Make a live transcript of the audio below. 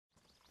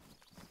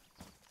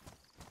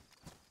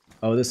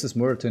Oh, this is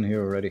Muratyn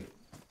here already.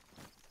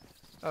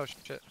 Oh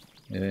shit.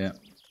 Yeah.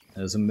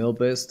 There's a mill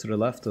base to the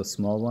left, a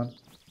small one.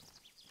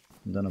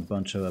 And then a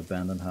bunch of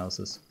abandoned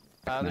houses.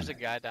 There's a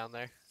guy down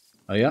there.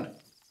 Oh yeah?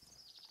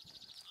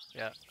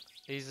 Yeah.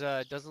 He's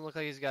doesn't look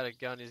like he's got a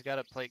gun. He's got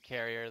a plate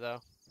carrier though.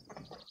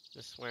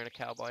 Just wearing a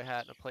cowboy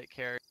hat and a plate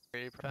carrier.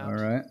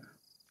 Alright.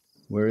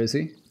 Where is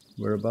he?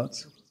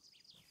 Whereabouts?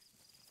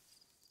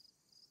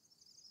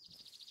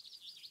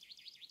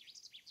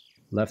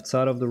 Left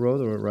side of the road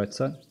or right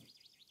side?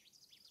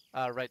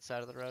 Right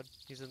side of the road.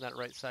 He's in that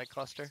right side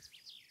cluster.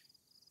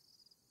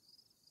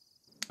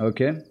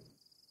 Okay.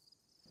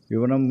 You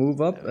wanna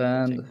move up,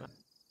 Yeah, and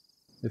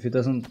if he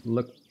doesn't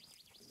look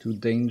too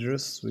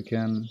dangerous, we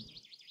can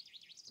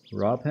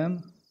rob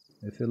him.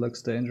 If he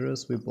looks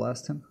dangerous, we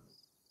blast him.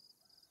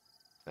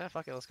 Yeah,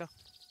 fuck it, let's go.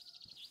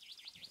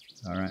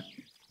 Alright.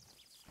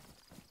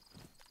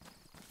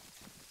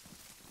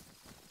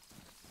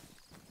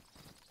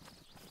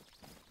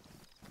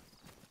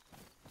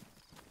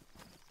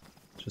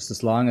 Just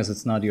as long as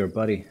it's not your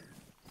buddy.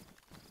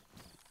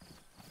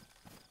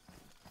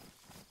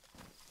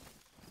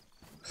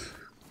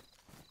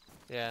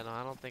 Yeah, no,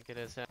 I don't think it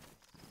is him.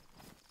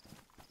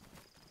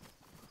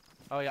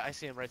 Oh yeah, I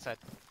see him right side.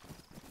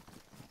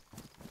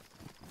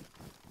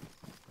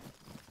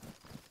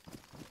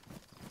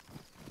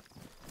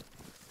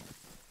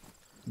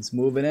 He's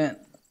moving in.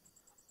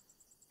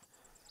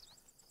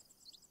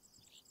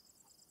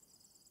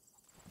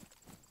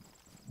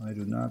 I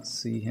do not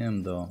see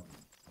him though.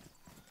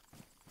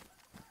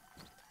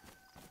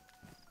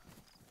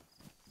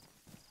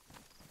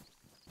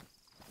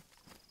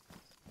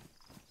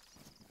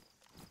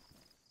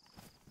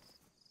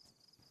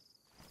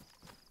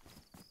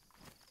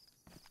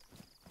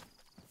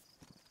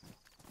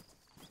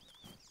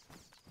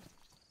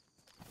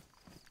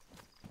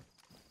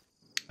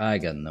 I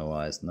got no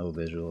eyes, no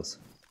visuals.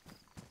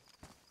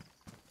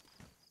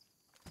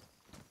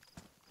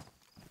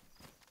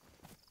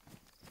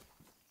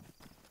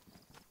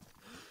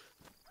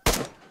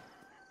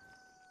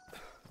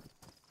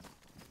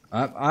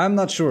 I'm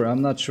not sure.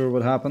 I'm not sure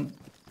what happened.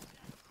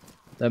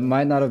 That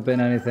might not have been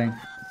anything.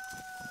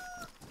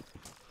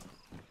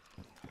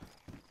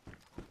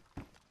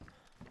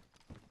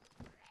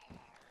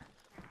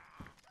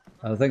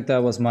 I think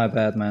that was my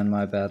bad, man.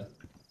 My bad.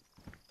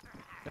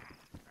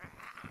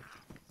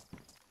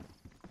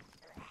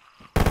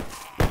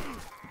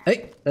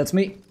 Hey, that's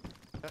me.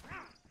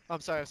 I'm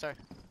sorry, I'm sorry.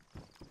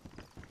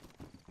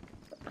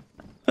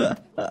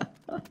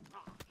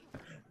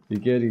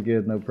 You're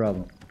good, no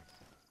problem.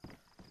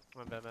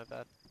 My bad, my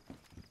bad.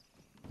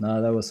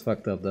 No, that was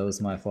fucked up. That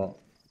was my fault.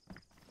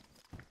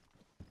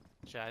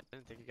 Shit, I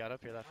didn't think you got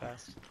up here that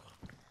fast.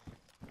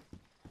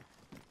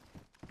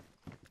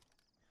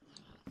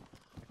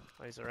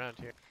 Oh, he's around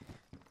here.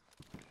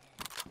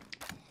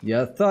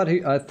 Yeah,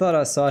 I thought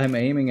I saw him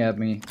aiming at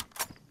me.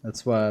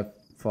 That's why I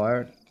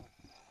fired.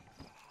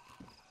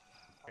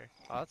 Here.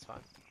 Oh, that's fine.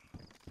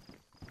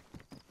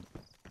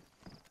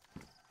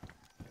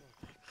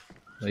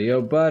 Hey,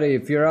 yo, buddy,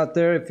 if you're out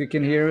there, if you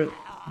can hear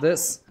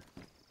this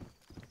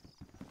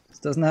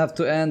doesn't have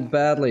to end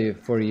badly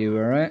for you,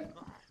 alright?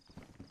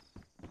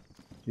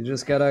 You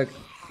just gotta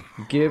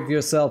give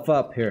yourself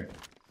up here.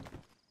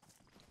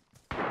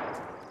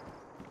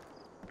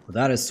 But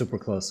that is super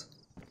close.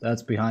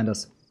 That's behind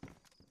us.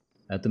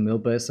 At the mill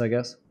base, I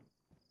guess.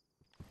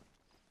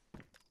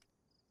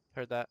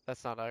 Heard that.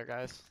 That's not our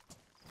guys.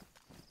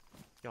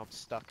 Yo, I'm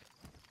stuck.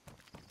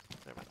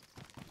 Never mind.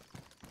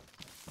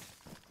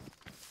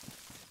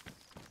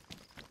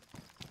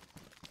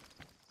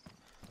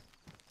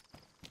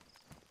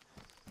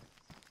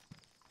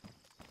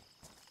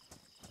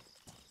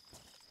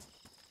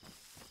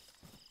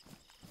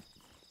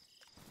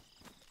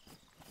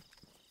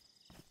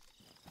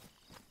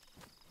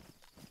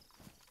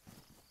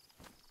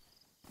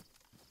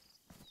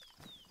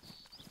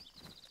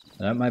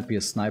 That might be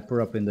a sniper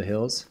up in the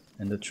hills,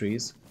 in the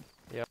trees.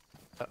 Yep.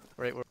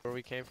 Right where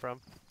we came from.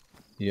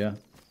 Yeah.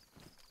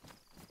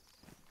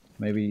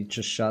 Maybe he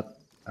just shot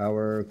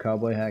our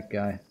cowboy hat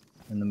guy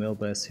in the mill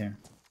base here.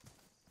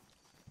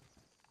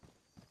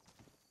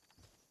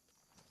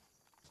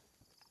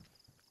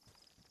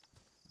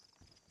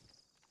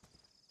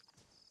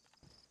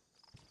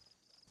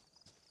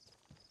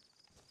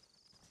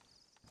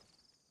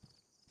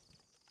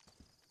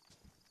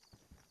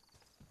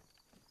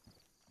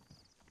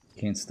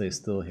 Can't stay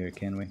still here,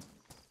 can we?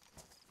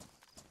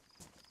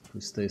 If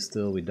we stay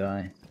still, we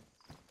die.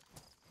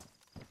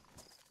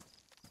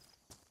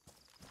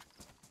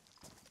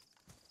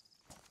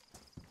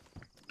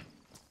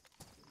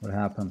 What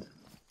happened?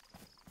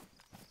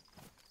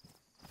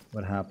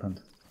 What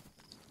happened?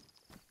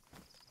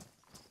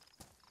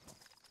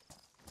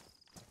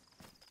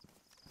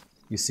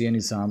 You see any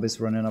zombies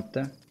running up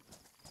there?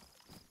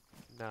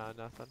 Nah,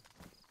 nothing.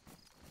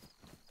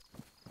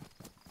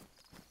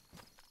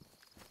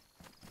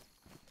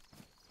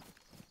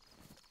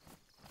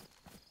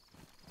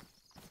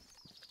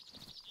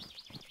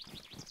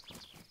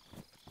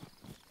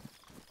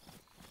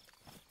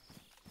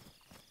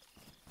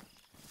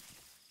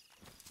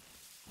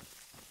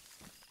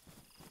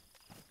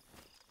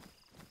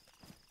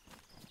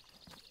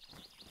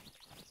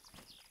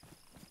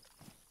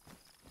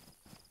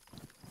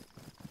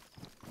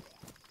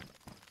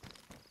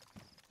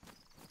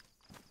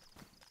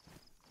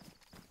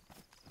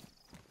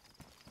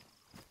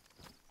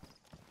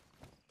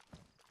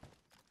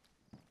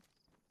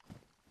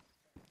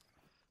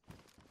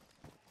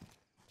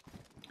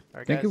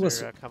 Our Think it guys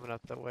was- are coming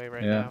up the way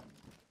right Yeah. now.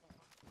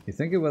 You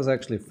think it was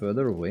actually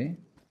further away?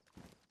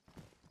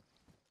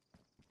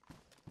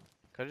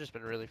 Could have just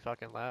been really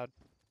fucking loud.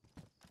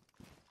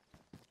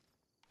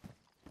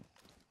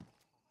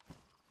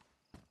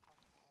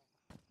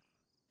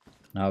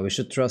 No, we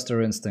should trust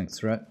our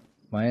instincts, right?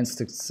 My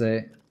instincts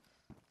say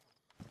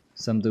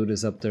some dude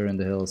is up there in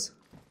the hills.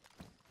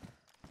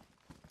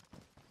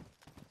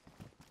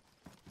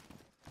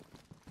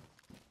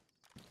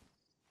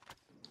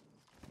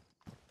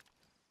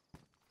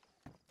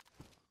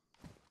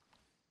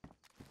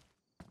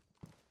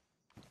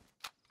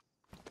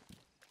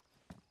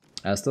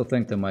 I still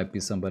think there might be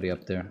somebody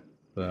up there,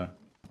 but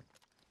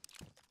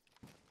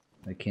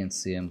I can't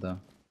see him though.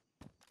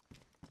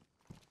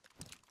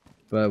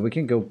 But we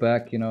can go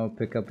back, you know,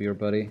 pick up your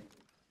buddy.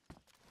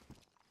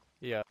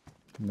 Yeah.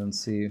 And then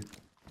see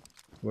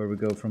where we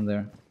go from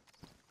there.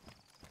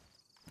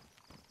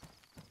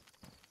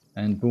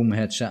 And boom,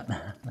 headshot.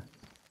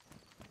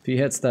 If he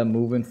hits that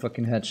moving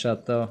fucking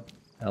headshot though,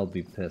 I'll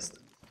be pissed.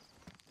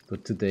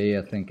 But today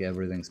I think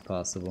everything's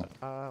possible.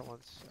 1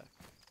 sec.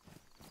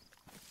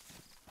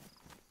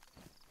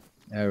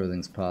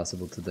 Everything's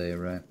possible today,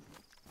 right?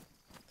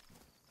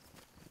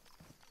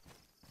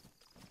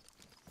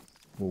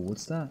 Whoa,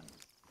 what's that?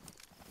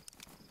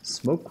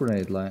 Smoke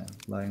grenade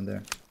lying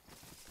there.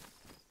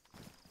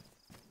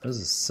 There's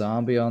a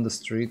zombie on the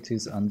street,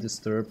 he's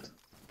undisturbed.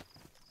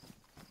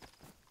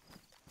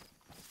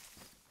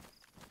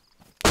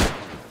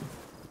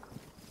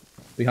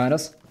 Behind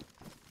us?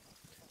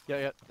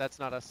 Yeah, that's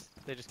not us.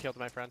 They just killed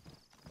my friend.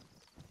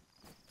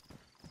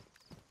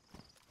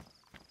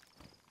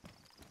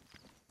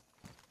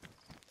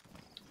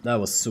 That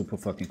was super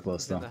fucking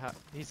close though.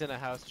 He's in a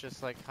house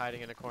just like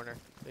hiding in a corner,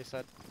 they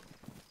said.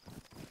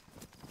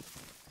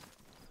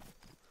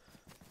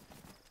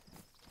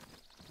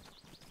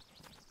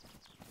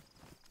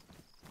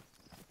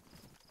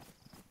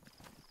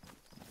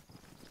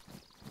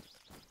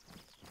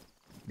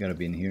 Gotta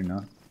be in here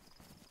now.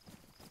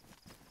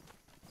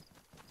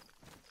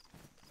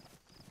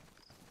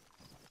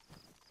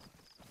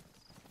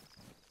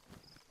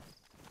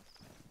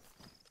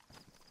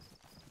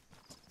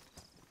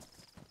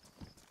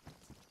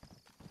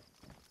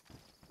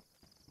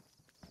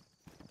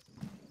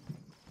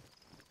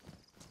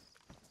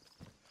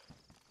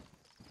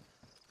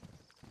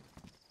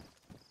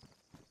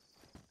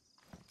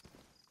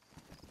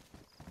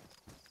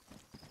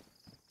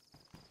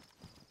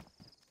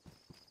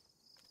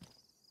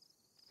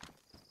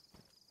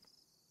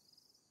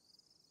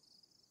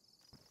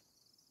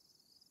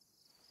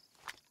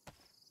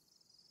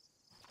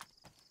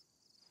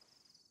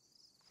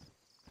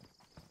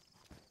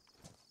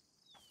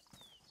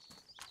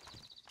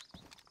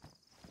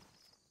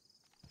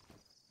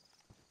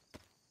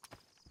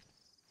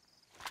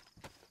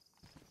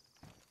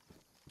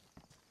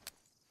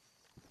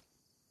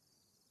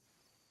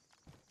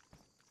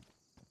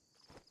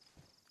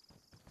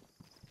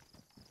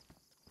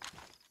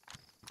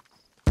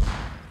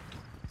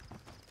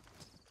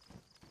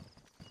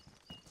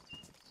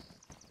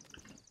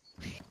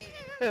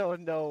 Oh,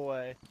 no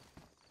way.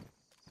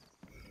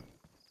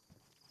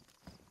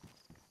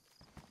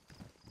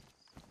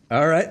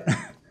 All right.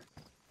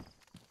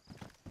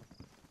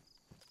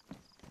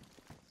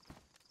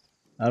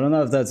 I don't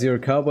know if that's your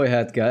cowboy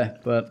hat guy,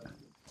 but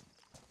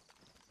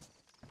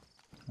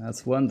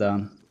that's one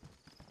down.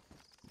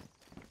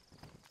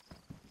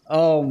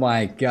 Oh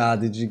my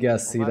god, did you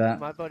guys see that?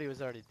 My buddy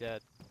was already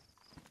dead.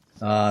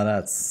 Ah,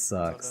 that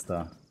sucks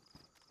though.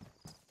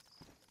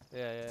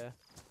 Yeah.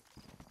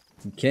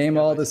 He came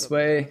all this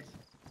way.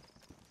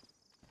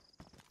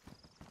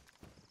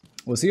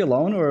 Was he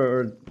alone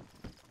or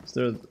is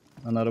there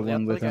another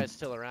one with The him? guy's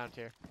still around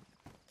here.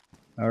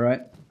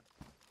 Alright.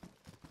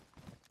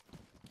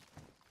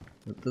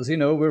 Does he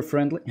know we're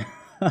friendly?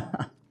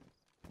 Or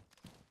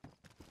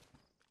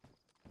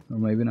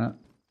maybe not.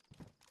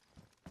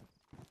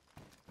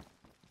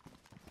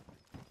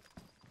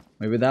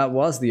 Maybe that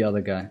was the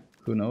other guy.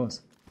 Who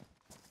knows?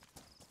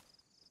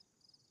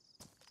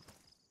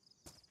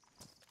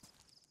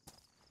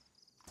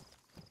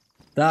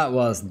 That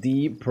was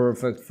the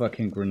perfect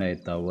fucking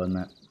grenade though,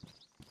 wasn't it?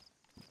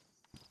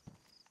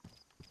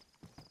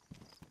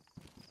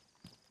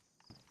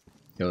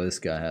 Yo, this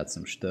guy had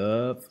some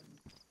stuff.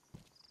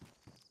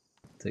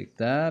 Take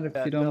that if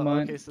you don't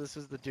mind. Okay, so this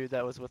was the dude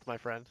that was with my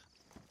friend.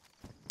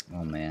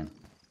 Oh man.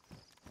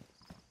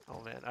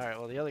 Oh man. Alright,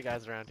 well the other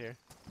guy's around here.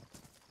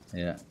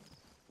 Yeah.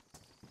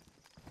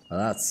 Well,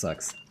 that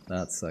sucks.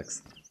 That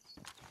sucks.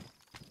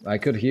 I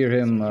could hear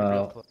him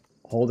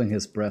holding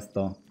his breath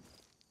though.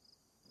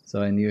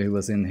 So I knew he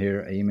was in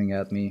here aiming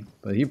at me.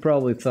 But he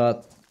probably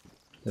thought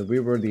that we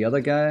were the other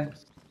guy.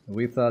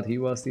 We thought he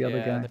was the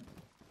other guy.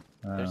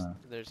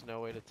 There's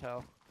no way to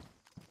tell.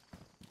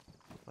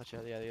 Watch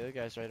out, yeah, the other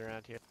guy's right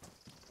around here.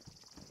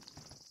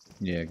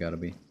 Yeah, gotta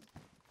be.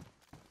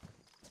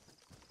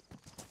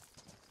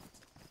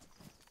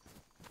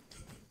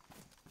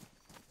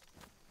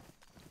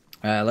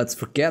 Let's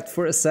forget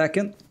for a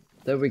second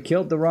that we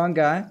killed the wrong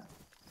guy.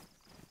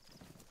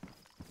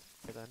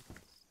 Here then.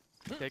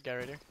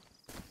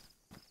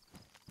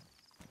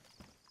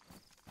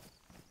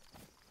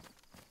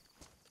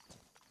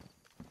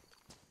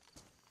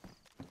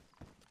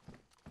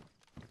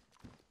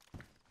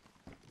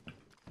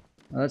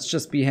 Let's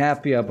just be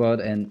happy about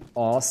an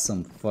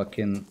awesome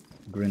fucking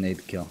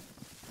grenade kill.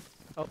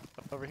 Oh,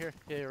 over here.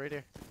 Yeah, right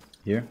here.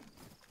 Here?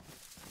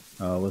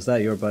 Oh, was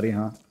that your buddy,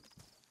 huh?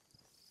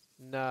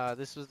 Nah,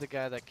 this was the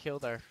guy that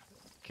killed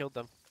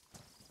them.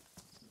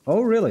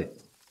 Oh, really?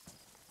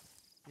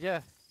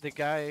 Yeah, the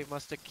guy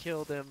must have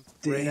killed him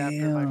Damn. right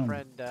after my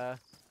friend. And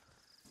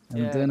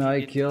Yeah, then he I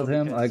didn't killed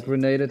know him, I because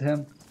grenaded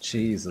him.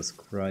 Jesus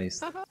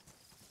Christ.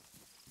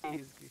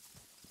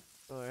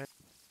 Alright.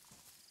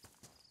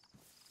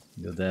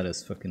 Yo, that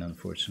is fucking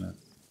unfortunate.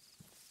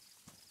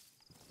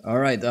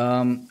 Alright,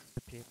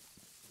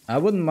 I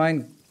wouldn't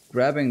mind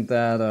grabbing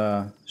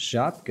that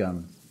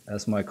shotgun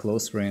as my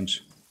close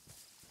range.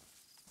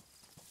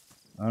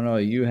 I don't know, are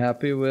you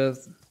happy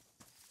with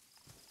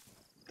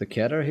the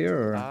Keter here,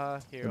 or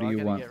Here, what do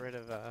you want? get rid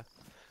of,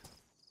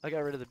 I got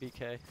rid of the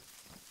BK.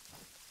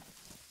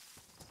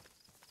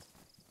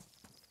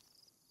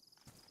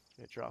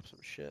 Gonna drop some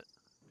shit.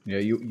 Yeah,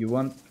 you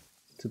want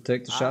to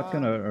take the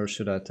shotgun, or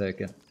should I take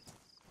it?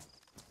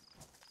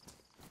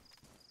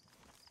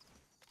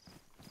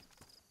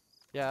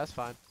 Yeah, that's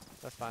fine.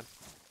 That's fine.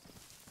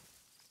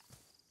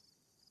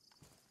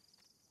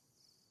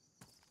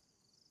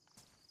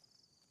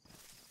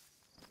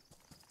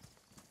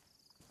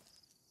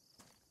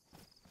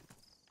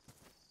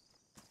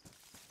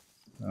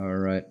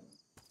 Alright.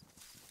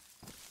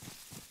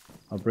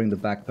 I'll bring the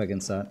backpack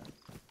inside.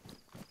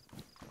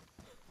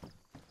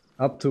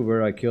 Up to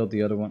where I killed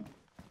the other one.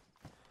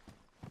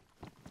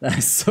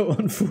 That's so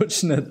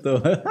unfortunate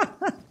though.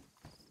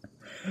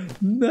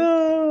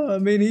 No, I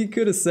mean he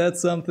could have said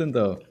something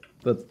though.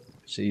 But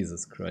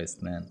Jesus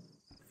Christ, man.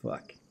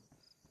 Fuck.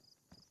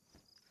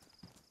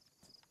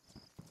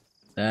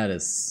 That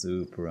is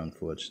super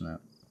unfortunate.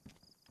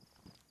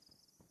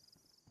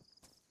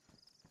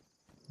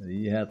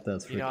 You had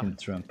that freaking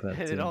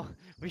trumpet too.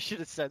 We should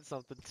have said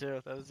something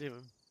too. That was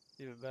even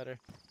better.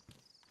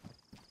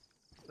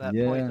 That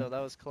Yeah. point though, that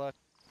was clutch.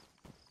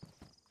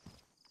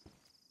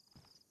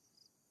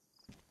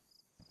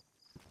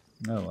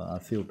 Oh well, I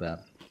feel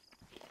bad.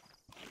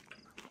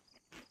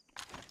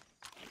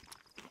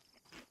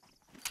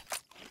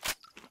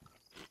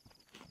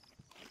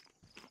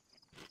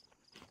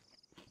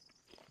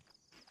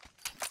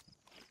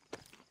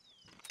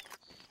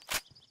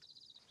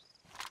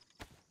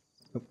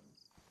 Oh.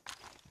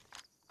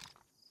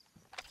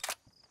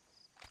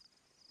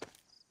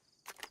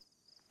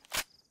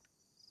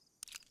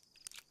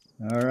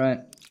 All right.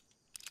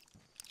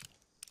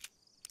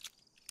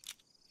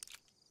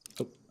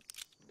 Oh,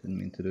 didn't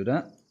mean to do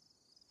that.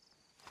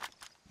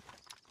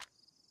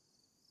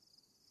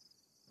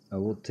 I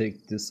will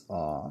take this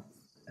off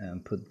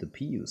and put the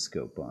PU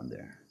scope on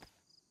there.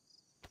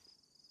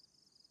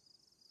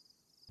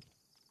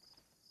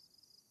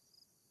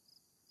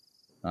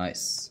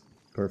 Nice.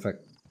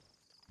 Perfect.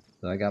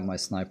 So I got my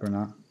sniper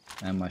now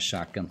and my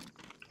shotgun.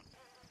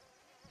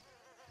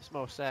 It's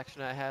most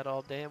action I had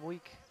all damn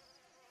week.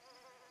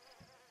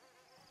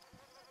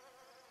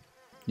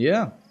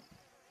 Yeah.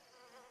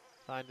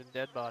 Finding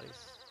dead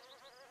bodies.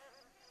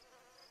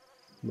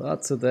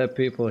 Lots of dead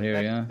people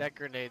here, yeah. That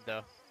grenade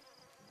though.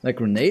 That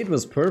grenade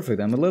was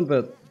perfect. I'm a little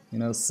bit, you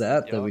know,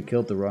 sad that Yup. we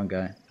killed the wrong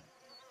guy.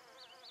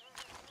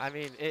 I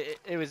mean,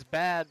 it was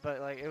bad, but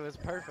like it was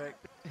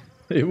perfect.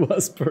 It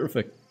was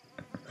perfect.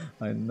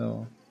 I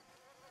know.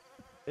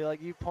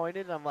 Like you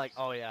pointed, I'm like,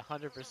 oh yeah,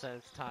 100%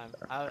 it's time.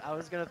 I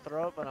was gonna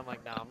throw it, but I'm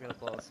like, nah, I'm gonna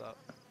blow us up.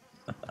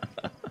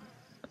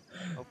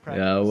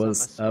 Yeah, I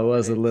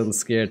was a little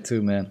scared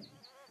too, man.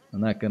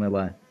 I'm not gonna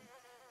lie.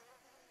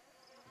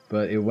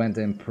 But it went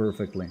in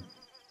perfectly.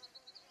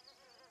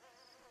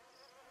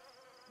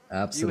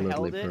 Absolutely you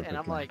held it, perfectly. and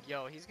I'm like,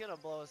 yo, he's gonna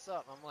blow us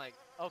up. I'm like,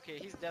 okay,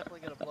 he's definitely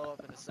gonna blow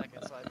up in a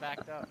second. So I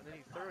backed up, and then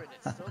he threw it, and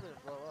it still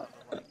didn't blow up.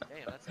 I'm like,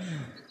 damn, that's.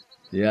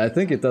 Yeah, I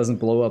think it doesn't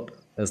blow up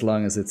as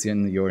long as it's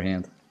in your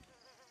hand.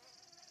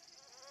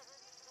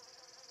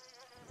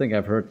 I think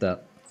I've heard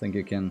that. I think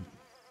you can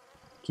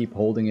keep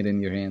holding it in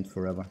your hand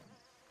forever.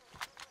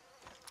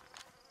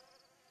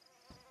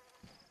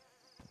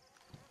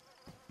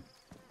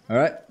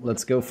 Alright,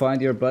 let's go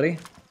find your buddy.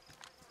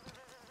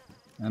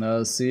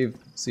 And see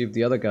if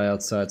the other guy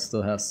outside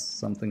still has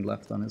something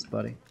left on his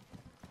body.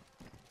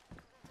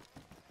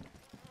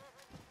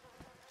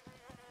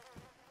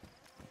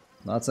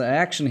 Lots of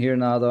action here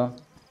now though.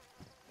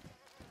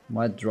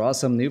 Might draw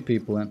some new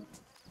people in.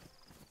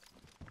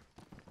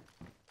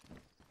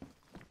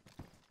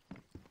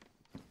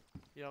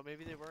 Yo,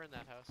 maybe they were in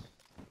that house.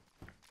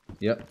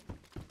 Yep.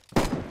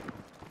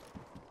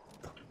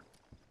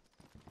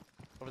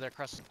 Over there,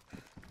 across.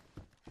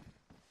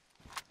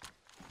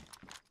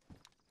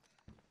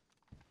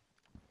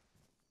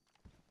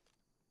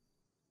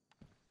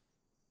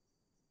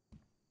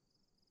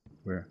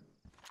 Where?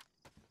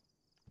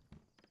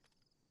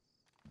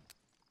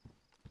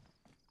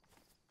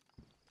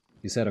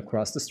 You said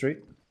across the street?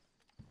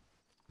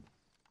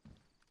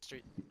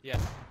 Street. Yeah,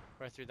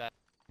 right through that.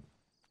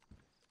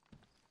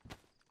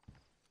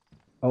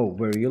 Oh,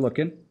 where are you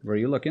looking? Where are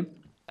you looking?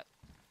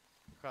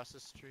 Across the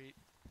street.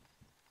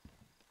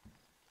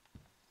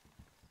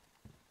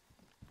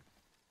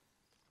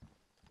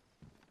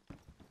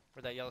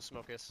 where that yellow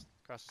smoke is,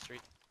 across the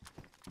street.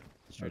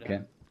 Straight Okay.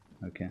 ahead.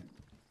 Okay.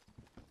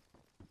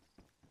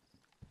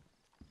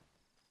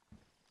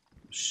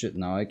 Shit,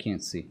 now I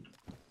can't see.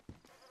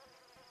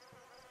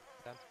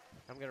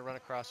 I'm gonna run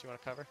across. You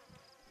want to cover?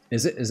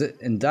 Is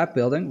it in that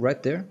building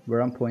right there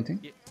where I'm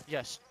pointing?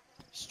 Yes.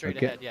 Straight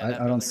Okay, ahead. Yeah. I That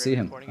don't building see right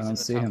him. pointing I is don't in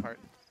the see top him. part.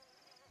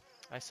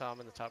 I saw him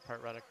in the top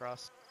part run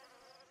across.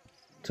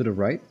 To the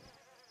right?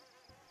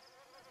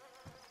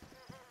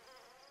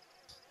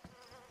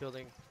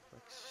 Building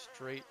like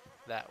straight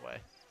that way.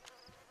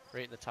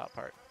 Right in the top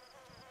part.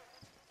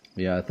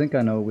 Yeah, I think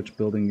I know which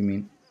building you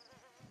mean.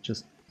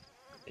 Just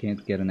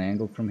can't get an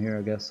angle from here,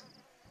 I guess.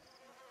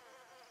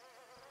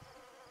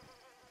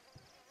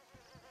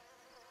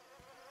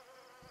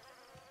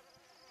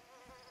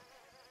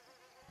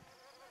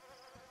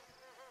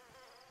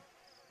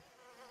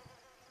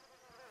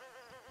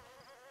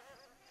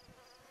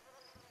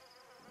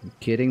 You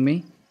kidding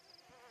me?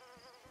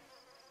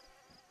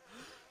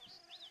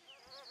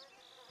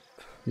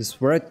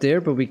 He's right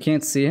there, but we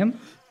can't see him?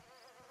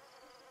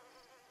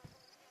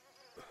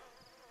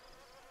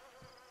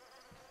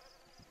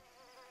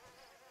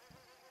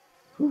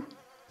 Whew.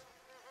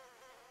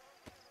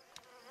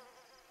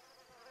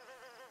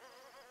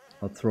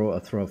 I'll throw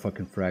a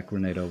fucking frag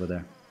grenade over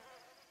there.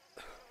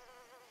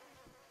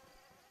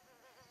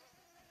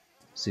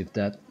 See if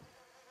that...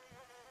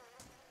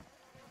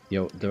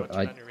 Yo, there,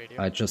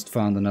 I just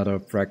found another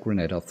frag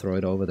grenade. I'll throw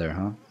it over there,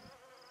 huh?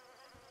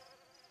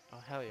 Oh,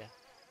 hell yeah.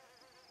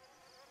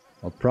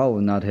 I'll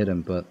probably not hit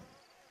him, but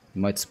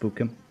might spook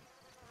him.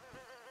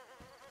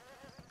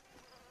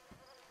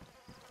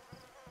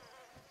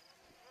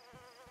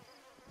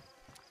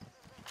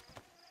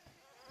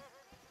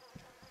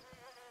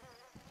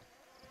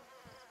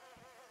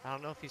 I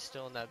don't know if he's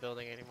still in that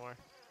building anymore.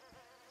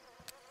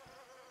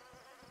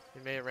 He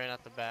may have ran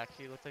out the back.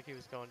 He looked like he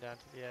was going down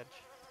to the edge.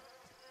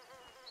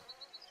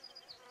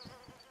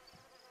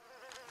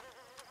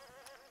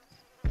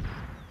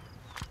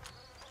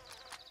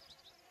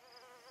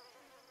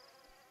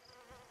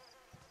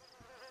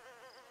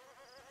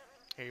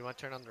 Here, you want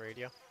to turn on the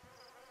radio?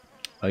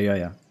 Oh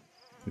yeah.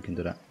 We can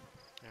do that.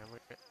 Yeah,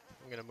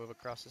 I'm gonna move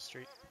across the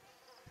street.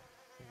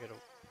 I'm gonna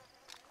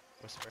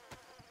whisper.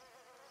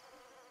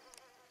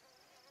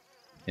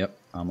 Yep,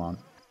 I'm on.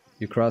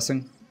 You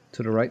crossing?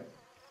 To the right?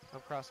 I'm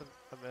crossing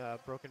a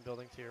broken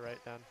building to your right,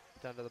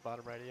 down to the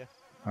bottom right of you.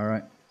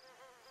 Alright.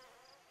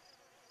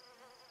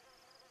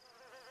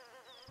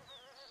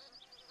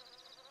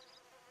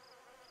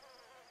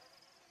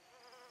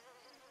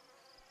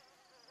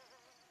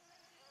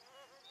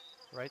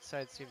 Right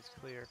side seems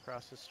clear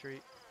across the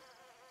street.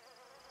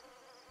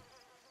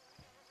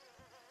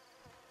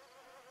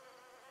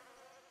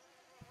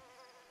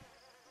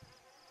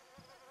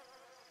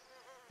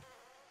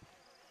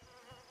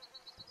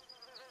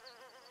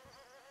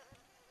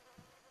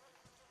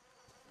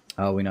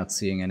 Oh, we're not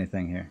seeing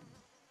anything here.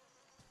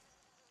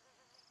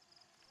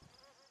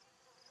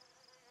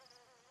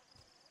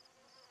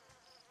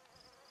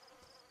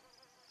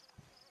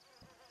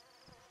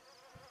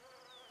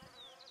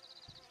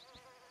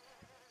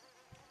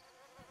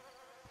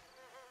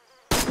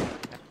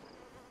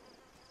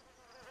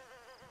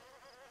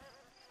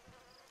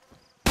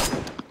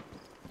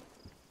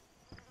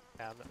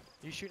 Yeah,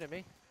 you shooting at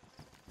me?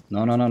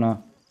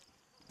 No.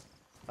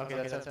 Okay,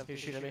 that's him. He's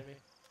shooting at me.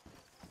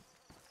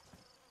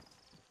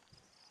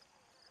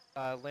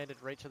 Landed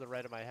right to the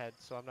right of my head,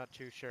 so I'm not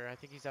too sure. I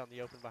think he's out in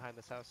the open behind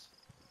this house.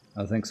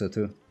 I think so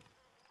too.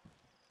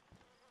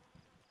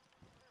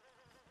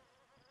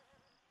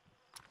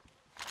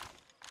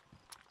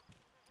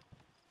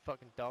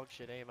 Fucking dog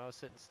shit aim. I was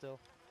sitting still.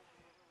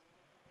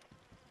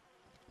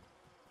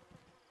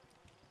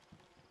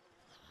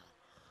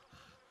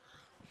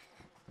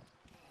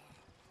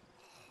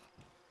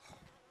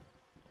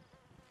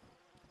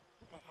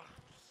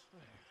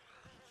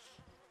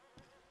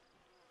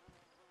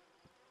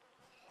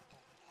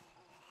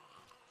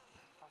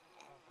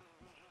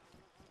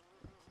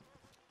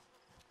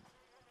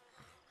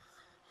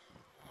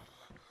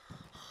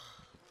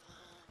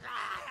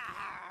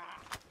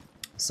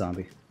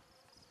 Zombie.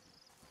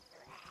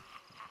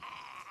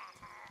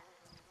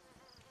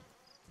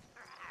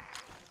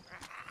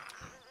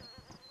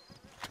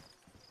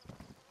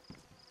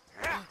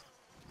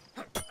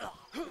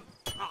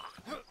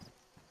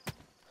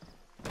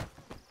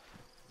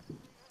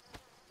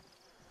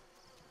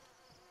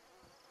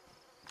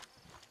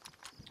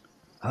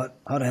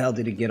 How the hell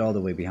did he get all the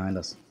way behind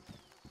us?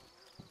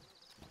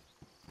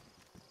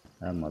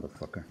 That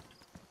motherfucker.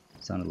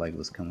 Sounded like it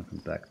was coming from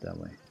back that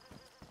way.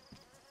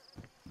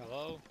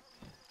 Hello?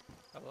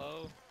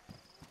 Hello?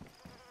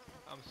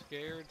 I'm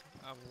scared.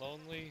 I'm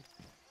lonely.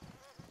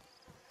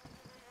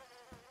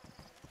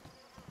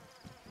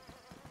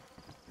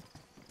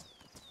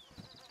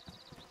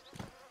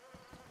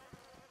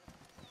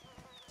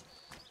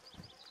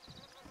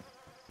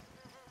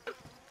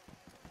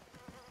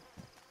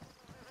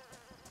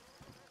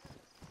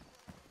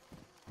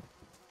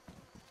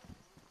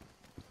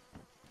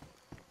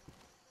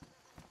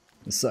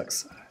 It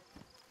sucks.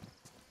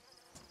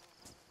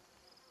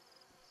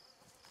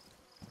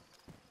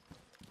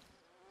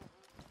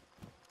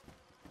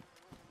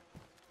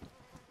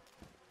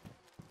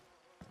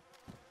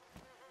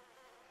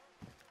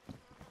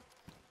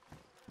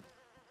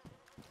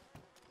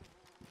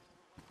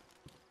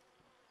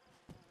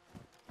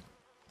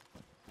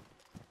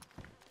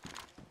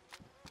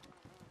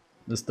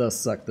 This does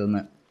suck, doesn't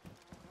it?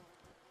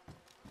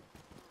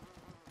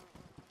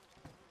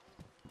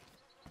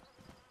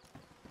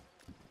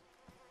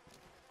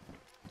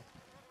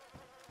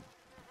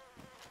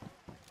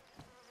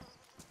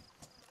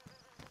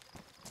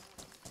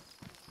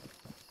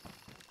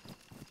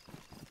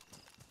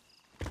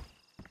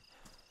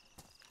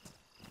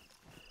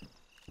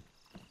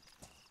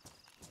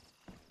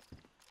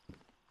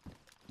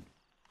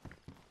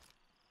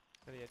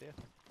 Any idea?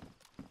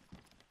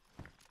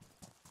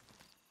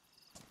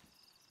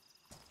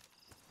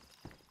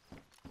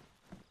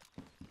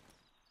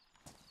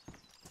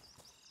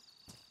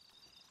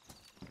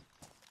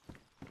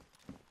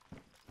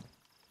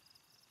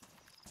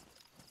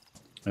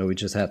 Oh, we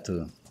just had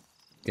to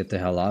get the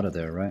hell out of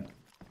there, right?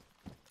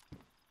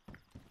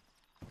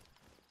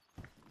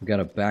 We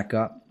gotta back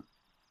up.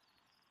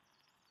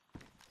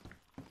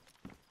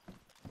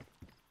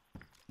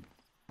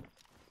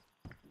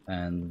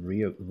 And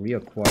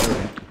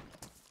reacquire it.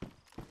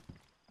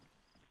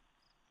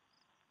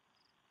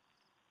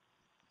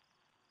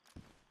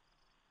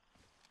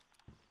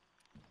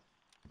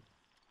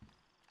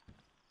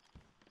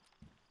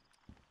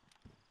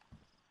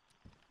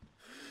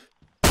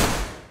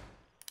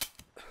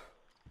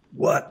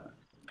 What?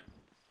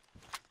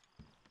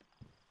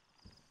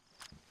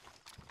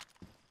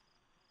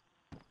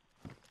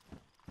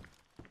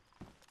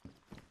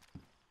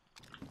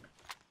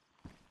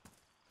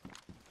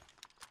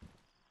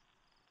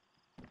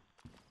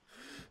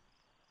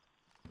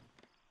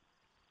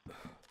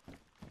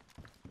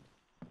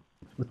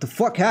 What the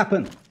fuck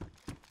happened?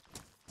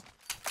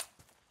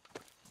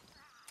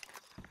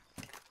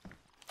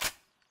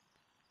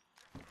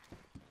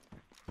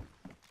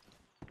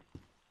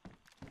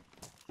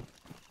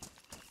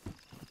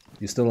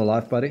 You still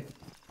alive, buddy?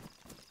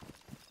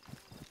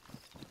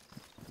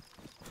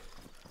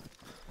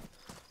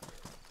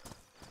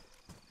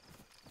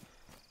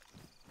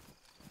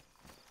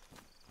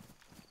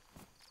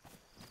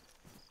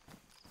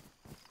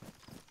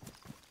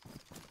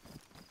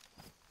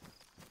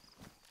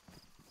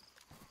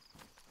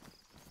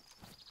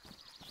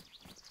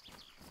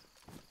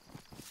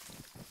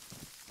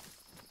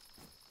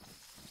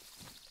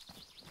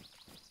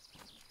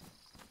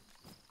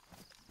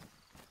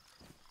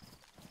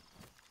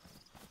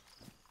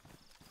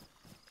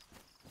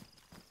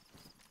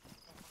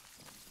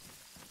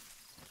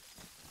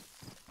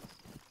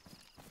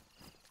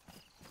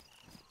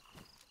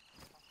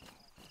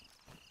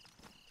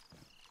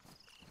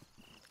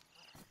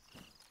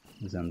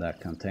 He's in that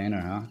container,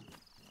 huh?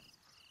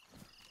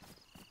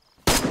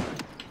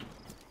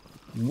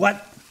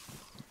 What?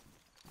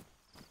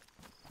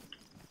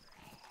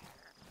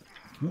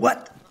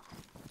 What?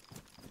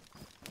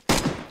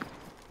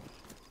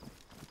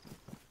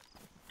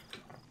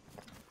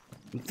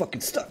 I'm fucking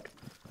stuck.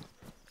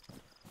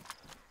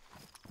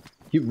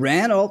 He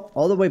ran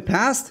all the way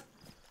past?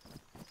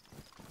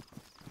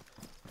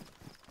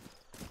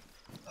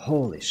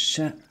 Holy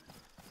shit.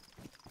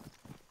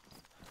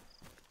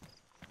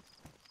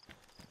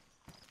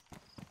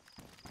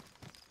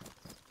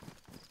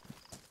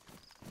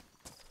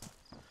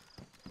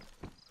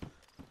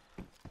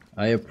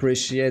 I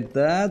appreciate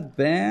that,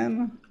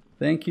 Ben.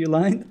 Thank you,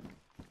 Line.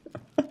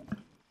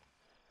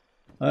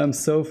 I'm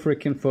so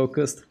freaking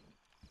focused.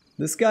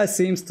 This guy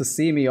seems to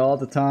see me all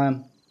the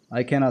time.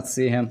 I cannot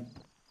see him.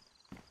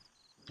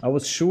 I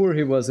was sure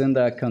he was in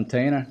that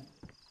container.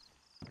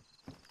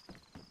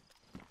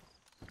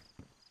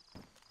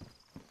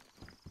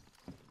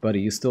 Buddy,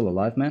 you still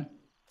alive, man?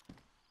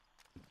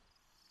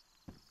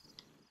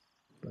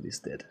 Buddy's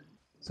dead.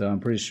 So I'm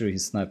pretty sure he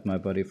sniped my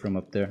buddy from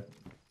up there.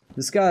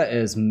 This guy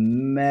is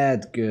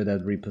mad good at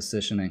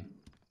repositioning.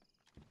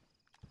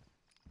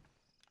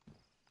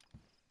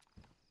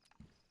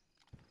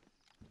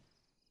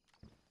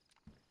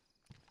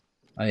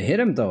 I hit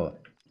him though.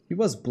 He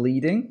was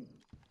bleeding.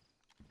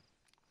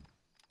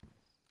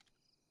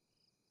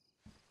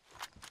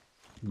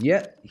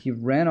 Yet he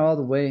ran all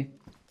the way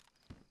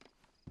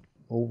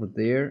over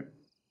there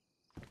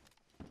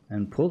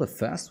and pulled a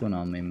fast one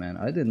on me, man.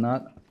 I did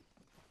not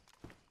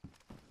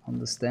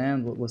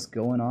understand what was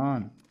going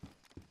on.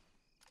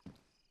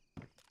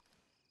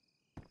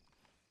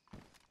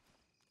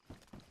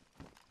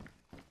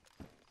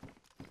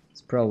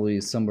 It's probably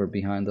somewhere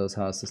behind those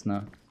houses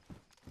now.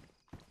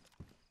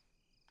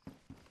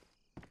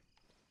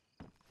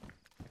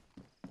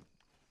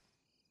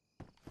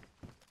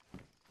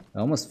 I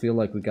almost feel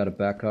like we gotta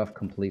back off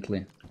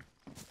completely.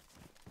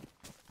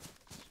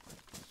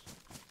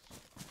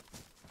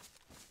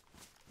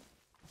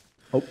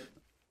 Oh.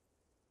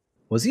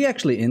 Was he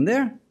actually in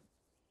there?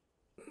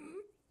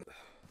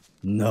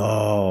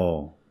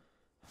 No.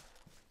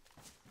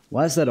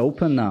 Why is that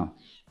open now?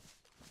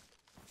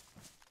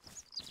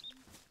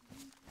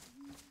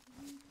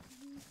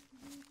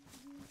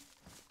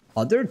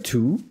 Are there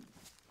two?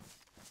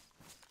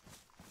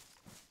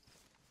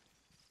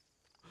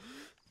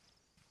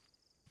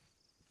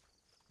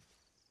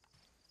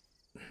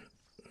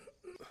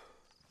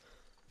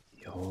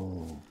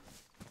 Yo.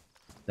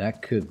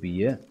 That could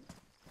be it.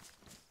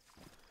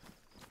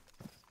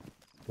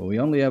 But we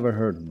only ever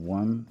heard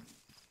one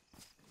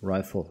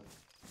rifle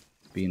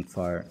being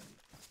fired.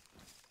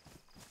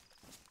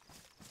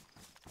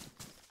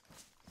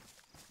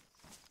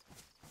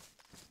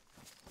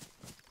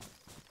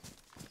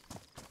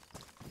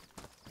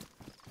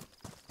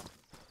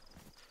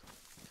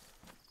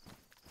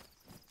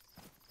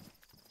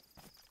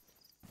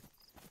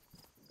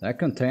 That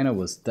container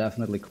was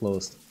definitely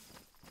closed.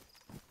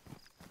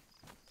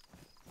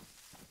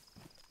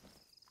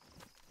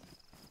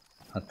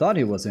 I thought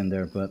he was in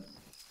there, but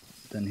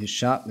then he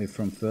shot me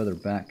from further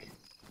back.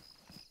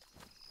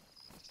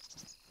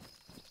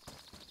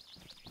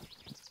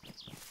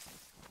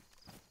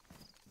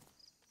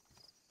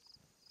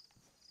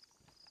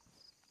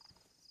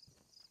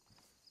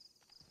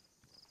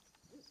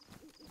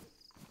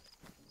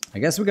 I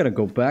guess we gotta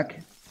go back.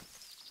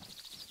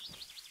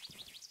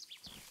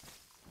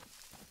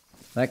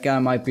 That guy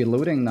might be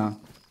looting now.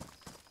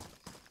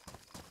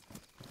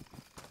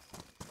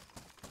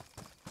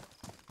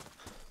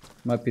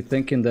 Might be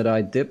thinking that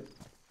I dip.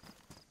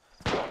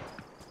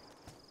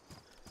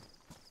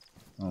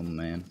 Oh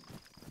man.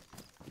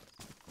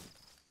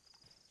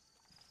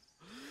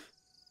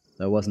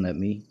 That wasn't at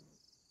me.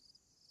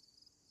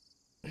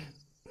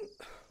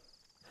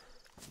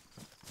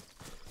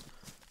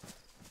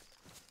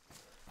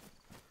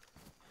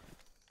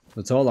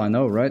 That's all I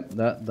know, right?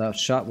 That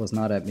shot was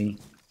not at me.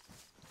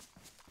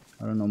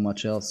 I don't know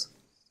much else.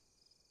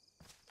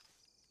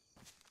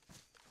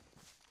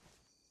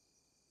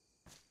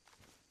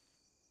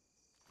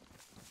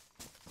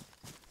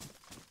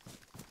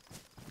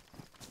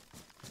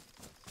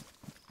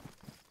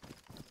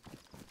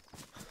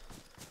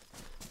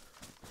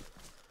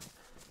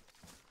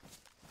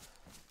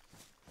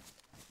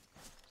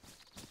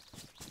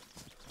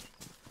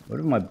 What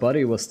if my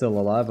buddy was still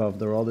alive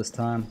after all this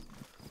time?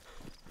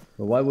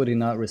 But why would he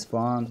not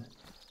respond?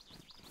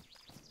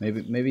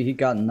 Maybe he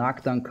got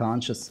knocked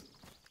unconscious.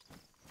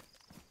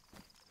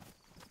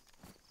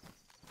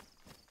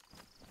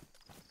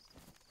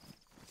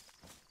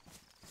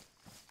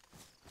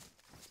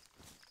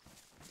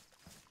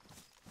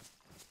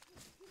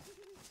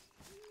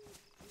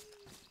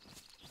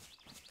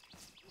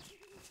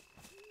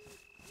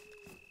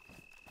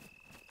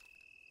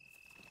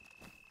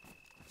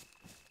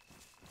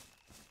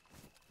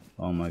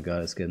 Oh my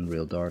god, it's getting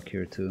real dark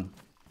here too.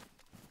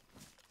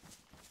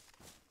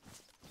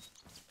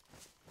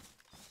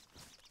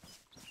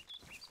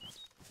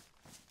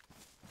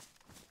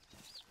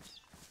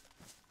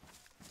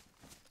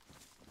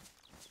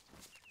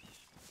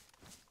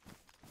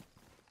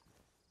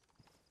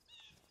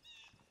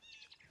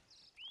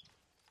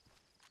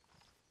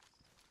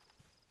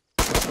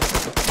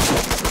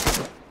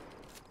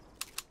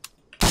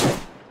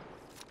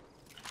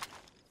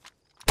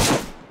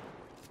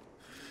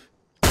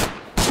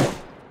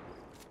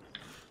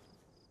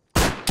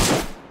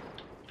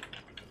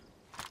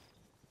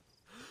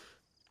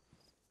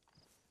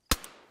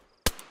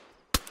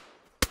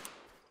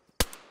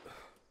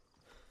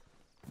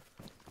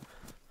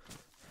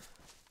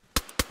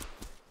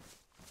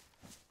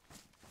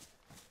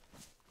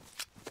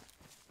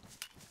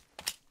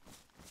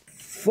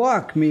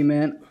 Fuck me,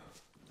 man.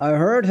 I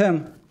heard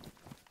him.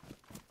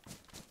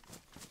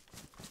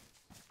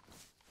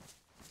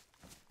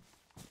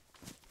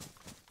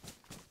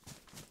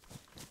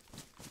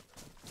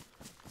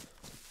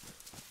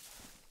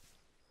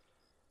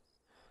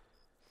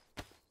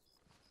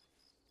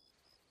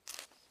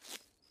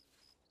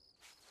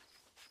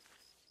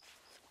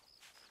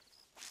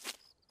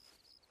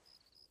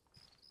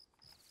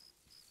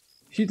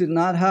 He did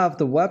not have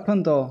the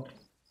weapon though.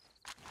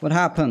 What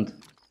happened?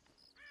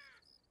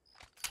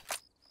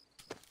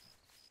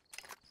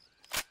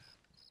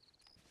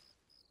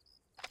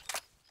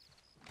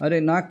 I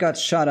did not got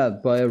shot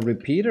at by a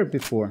repeater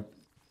before.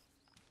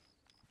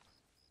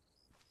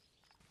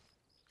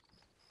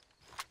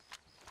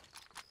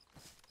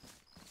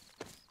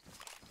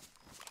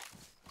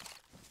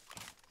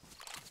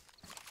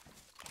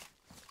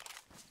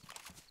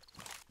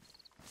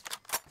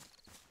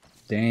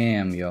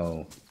 Damn,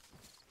 yo.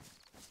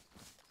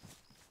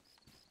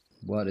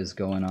 What is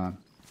going on?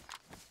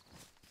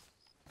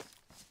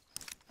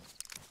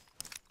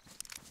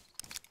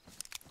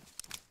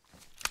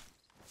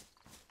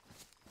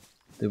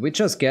 Did we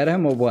just get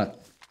him or what?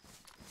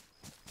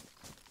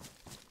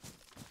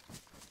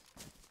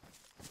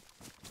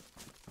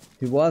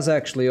 He was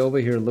actually over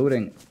here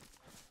looting.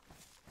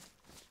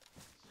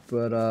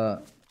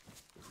 But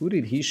who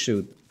did he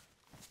shoot?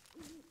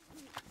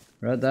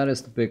 Right, that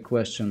is the big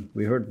question.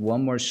 We heard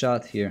one more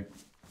shot here.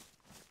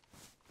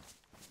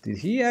 Did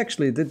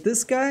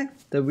this guy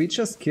that we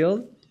just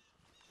killed?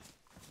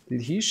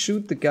 Did he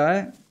shoot the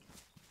guy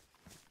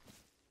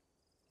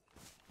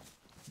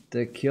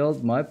that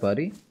killed my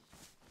buddy?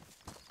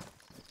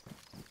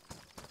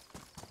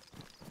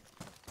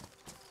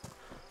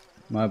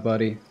 My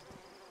buddy.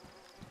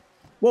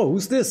 Whoa,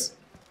 who's this?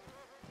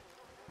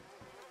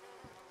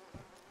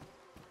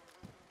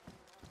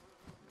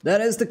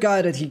 That is the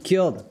guy that he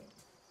killed.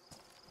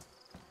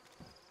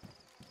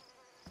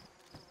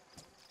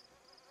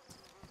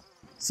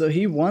 So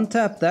he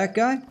one-tapped that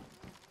guy?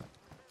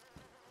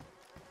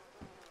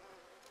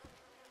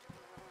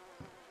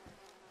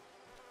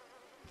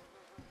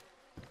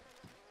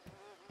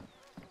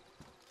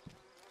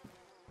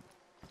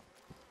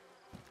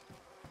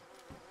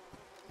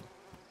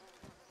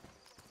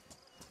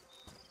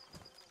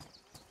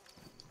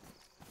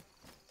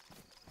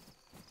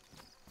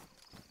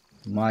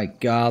 My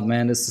god,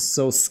 man, this is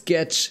so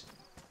sketch.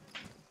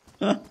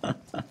 I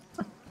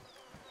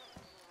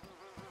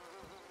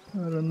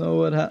don't know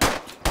what happened.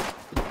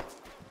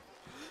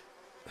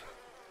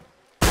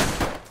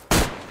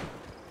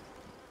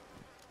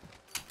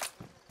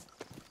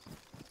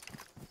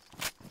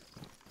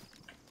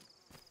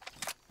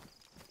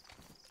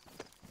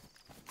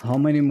 How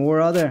many more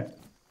are there?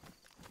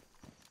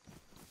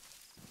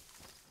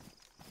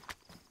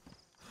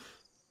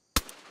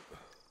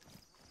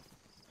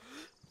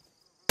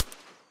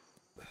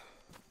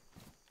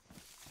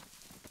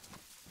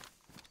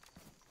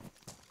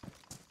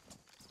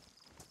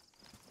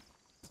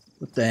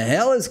 What the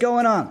hell is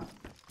going on?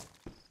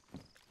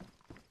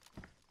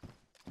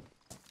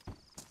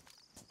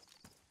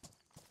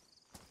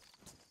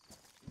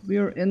 We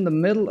are in the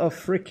middle of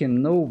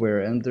freaking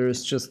nowhere and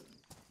there's just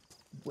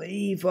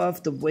wave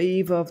after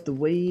wave after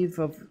wave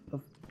of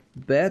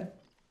bad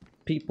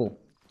people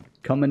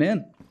coming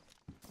in.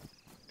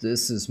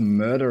 This is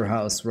murder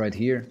house right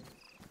here.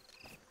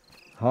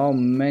 How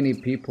many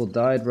people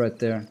died right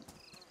there?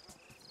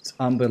 It's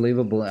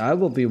unbelievable. I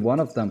will be one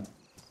of them.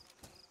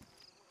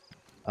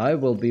 I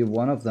will be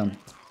one of them.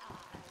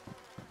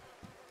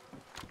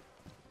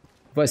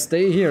 If I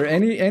stay here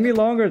any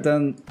longer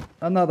than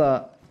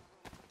another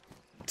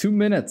 2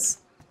 minutes,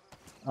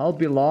 I'll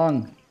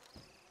belong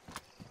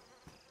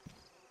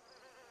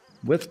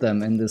with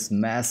them in this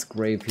mass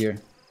grave here.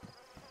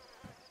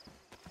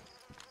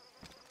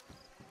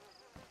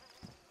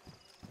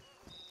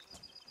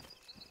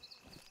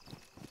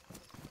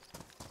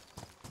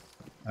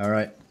 All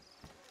right.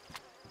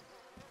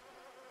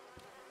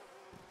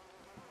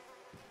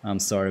 I'm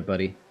sorry,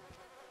 buddy.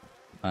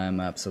 I am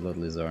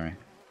absolutely sorry.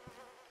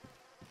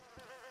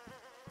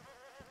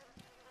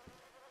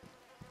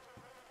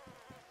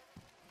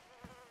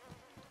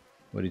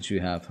 What did you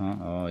have, huh?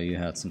 Oh, you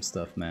had some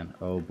stuff, man.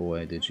 Oh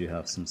boy, did you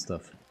have some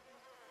stuff.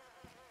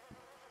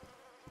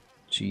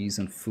 Cheese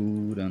and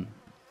food and...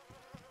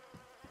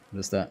 What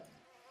is that?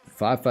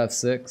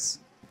 556.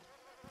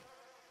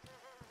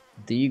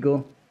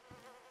 Deagle.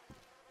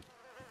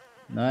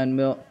 9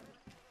 mil.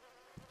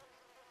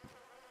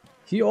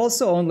 He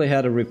also only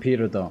had a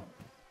repeater though.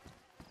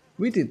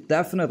 We did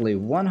definitely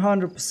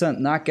 100%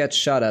 not get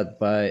shot at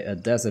by a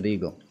Desert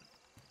Eagle.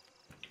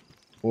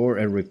 Or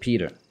a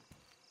repeater.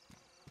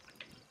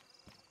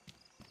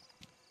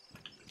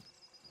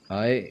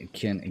 I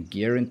can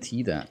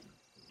guarantee that.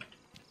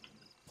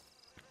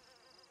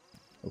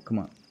 Oh, come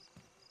on.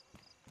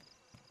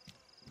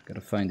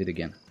 Gotta find it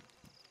again.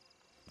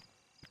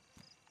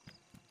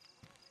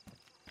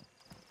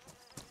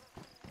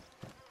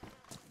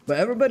 But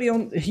everybody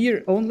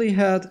here only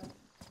had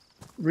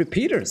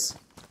repeaters.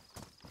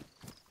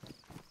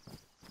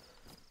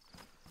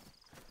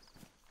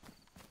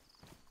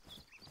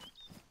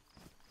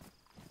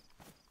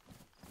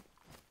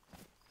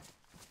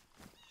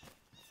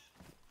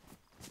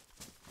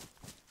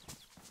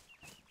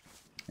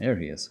 There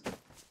he is.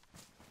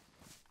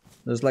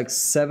 There's like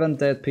 7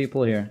 dead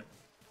people here.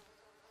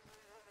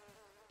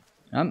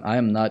 I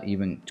am not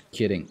even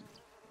kidding.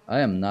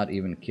 I am not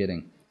even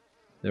kidding.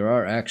 There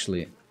are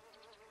actually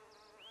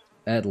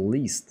at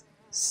least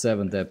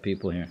 7 dead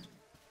people here.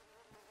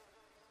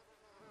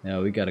 Yeah,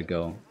 we gotta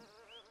go.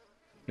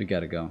 We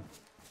gotta go.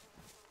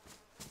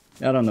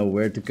 I don't know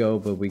where to go,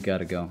 but we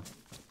gotta go.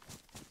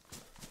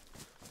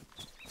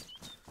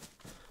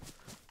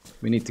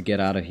 We need to get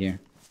out of here.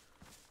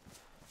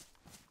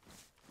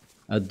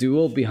 A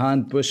duel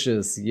behind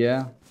bushes,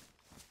 yeah.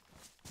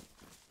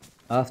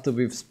 After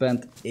we've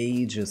spent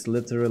ages,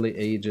 literally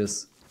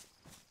ages,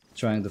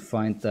 trying to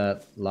find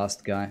that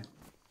last guy.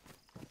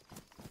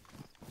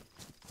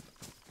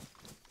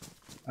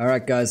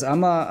 Alright guys,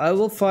 I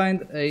will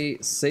find a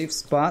safe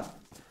spot.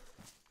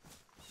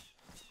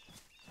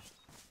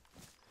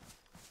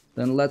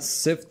 Then let's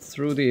sift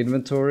through the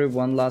inventory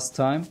one last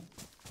time.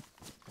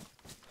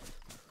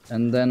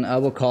 And then I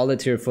will call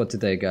it here for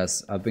today,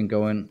 guys. I've been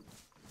going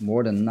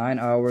more than 9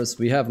 hours.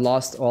 We have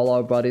lost all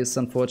our bodies,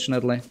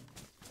 unfortunately.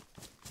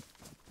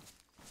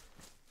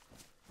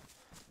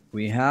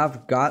 We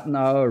have gotten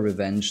our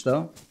revenge,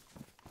 though.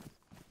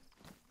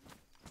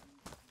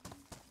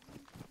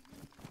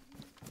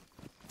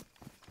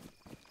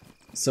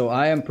 So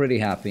I am pretty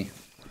happy.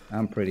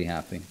 I'm pretty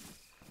happy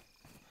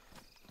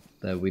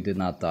that we did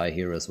not die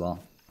here as well.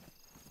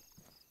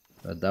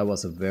 But that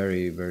was a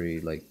very,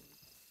 very, like,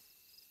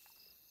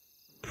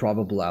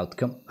 probable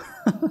outcome.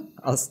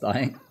 Us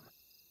dying.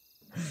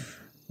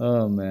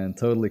 Oh man,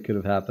 totally could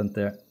have happened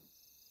there.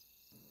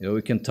 You know,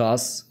 we can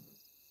toss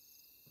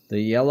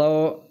the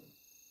yellow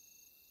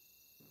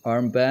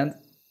armband.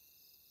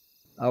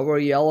 Our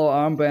yellow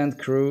armband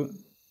crew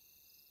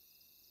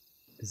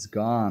is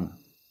gone.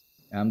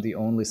 I'm the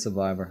only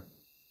survivor.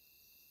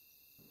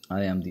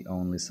 I am the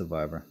only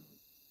survivor.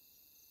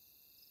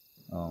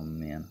 Oh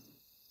man.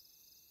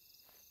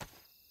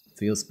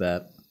 Feels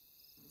bad.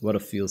 What a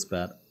feels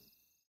bad.